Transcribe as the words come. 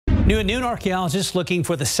New at noon, archaeologists looking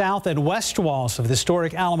for the south and west walls of the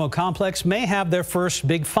historic Alamo complex may have their first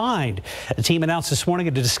big find. A team announced this morning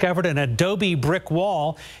it had discovered an Adobe brick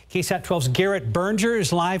wall. KSAT 12's Garrett Berger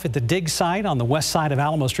is live at the dig site on the west side of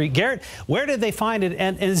Alamo Street. Garrett, where did they find it?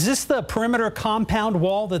 And is this the perimeter compound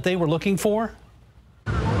wall that they were looking for?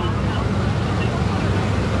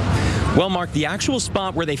 Well, Mark, the actual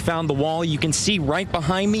spot where they found the wall, you can see right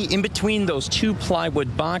behind me in between those two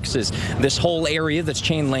plywood boxes. This whole area that's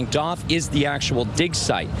chain linked off is the actual dig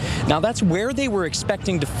site. Now, that's where they were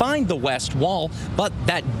expecting to find the west wall, but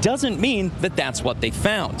that doesn't mean that that's what they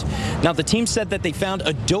found. Now, the team said that they found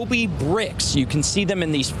Adobe bricks. You can see them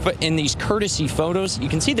in these courtesy photos. You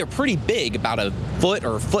can see they're pretty big, about a foot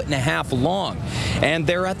or a foot and a half long. And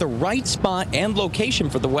they're at the right spot and location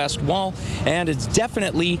for the west wall, and it's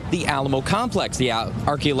definitely the Alamo complex, the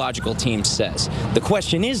archaeological team says. The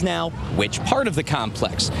question is now, which part of the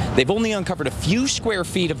complex? They've only uncovered a few square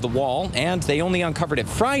feet of the wall, and they only uncovered it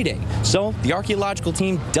Friday. So the archaeological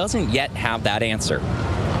team doesn't yet have that answer.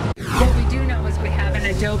 What we do know is we have an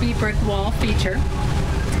Adobe brick wall feature,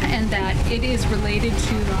 and that it is related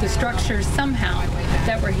to the structures somehow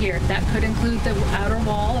that were here. That could include the outer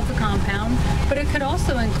wall of the compound, but it could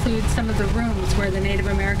also include some of the rooms where the Native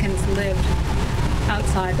Americans lived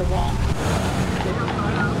outside the wall.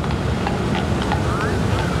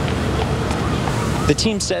 The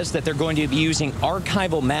team says that they're going to be using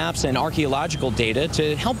archival maps and archaeological data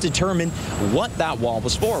to help determine what that wall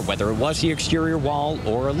was for, whether it was the exterior wall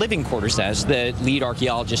or a living quarters, as the lead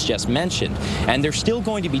archaeologist just mentioned. And they're still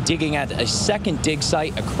going to be digging at a second dig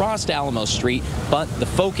site across Alamo Street, but the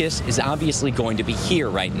focus is obviously going to be here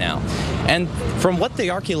right now. And from what the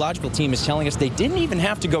archaeological team is telling us, they didn't even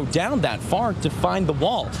have to go down that far to find the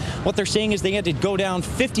wall. What they're saying is they had to go down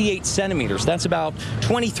 58 centimeters. That's about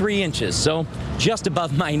 23 inches, so just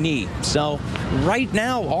above my knee. So right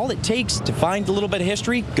now, all it takes to find a little bit of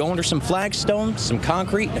history, go under some flagstones, some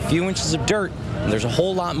concrete, and a few inches of dirt, and there's a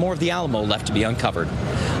whole lot more of the Alamo left to be uncovered.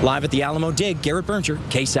 Live at the Alamo dig, Garrett Berger,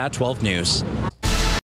 KSAT 12 News.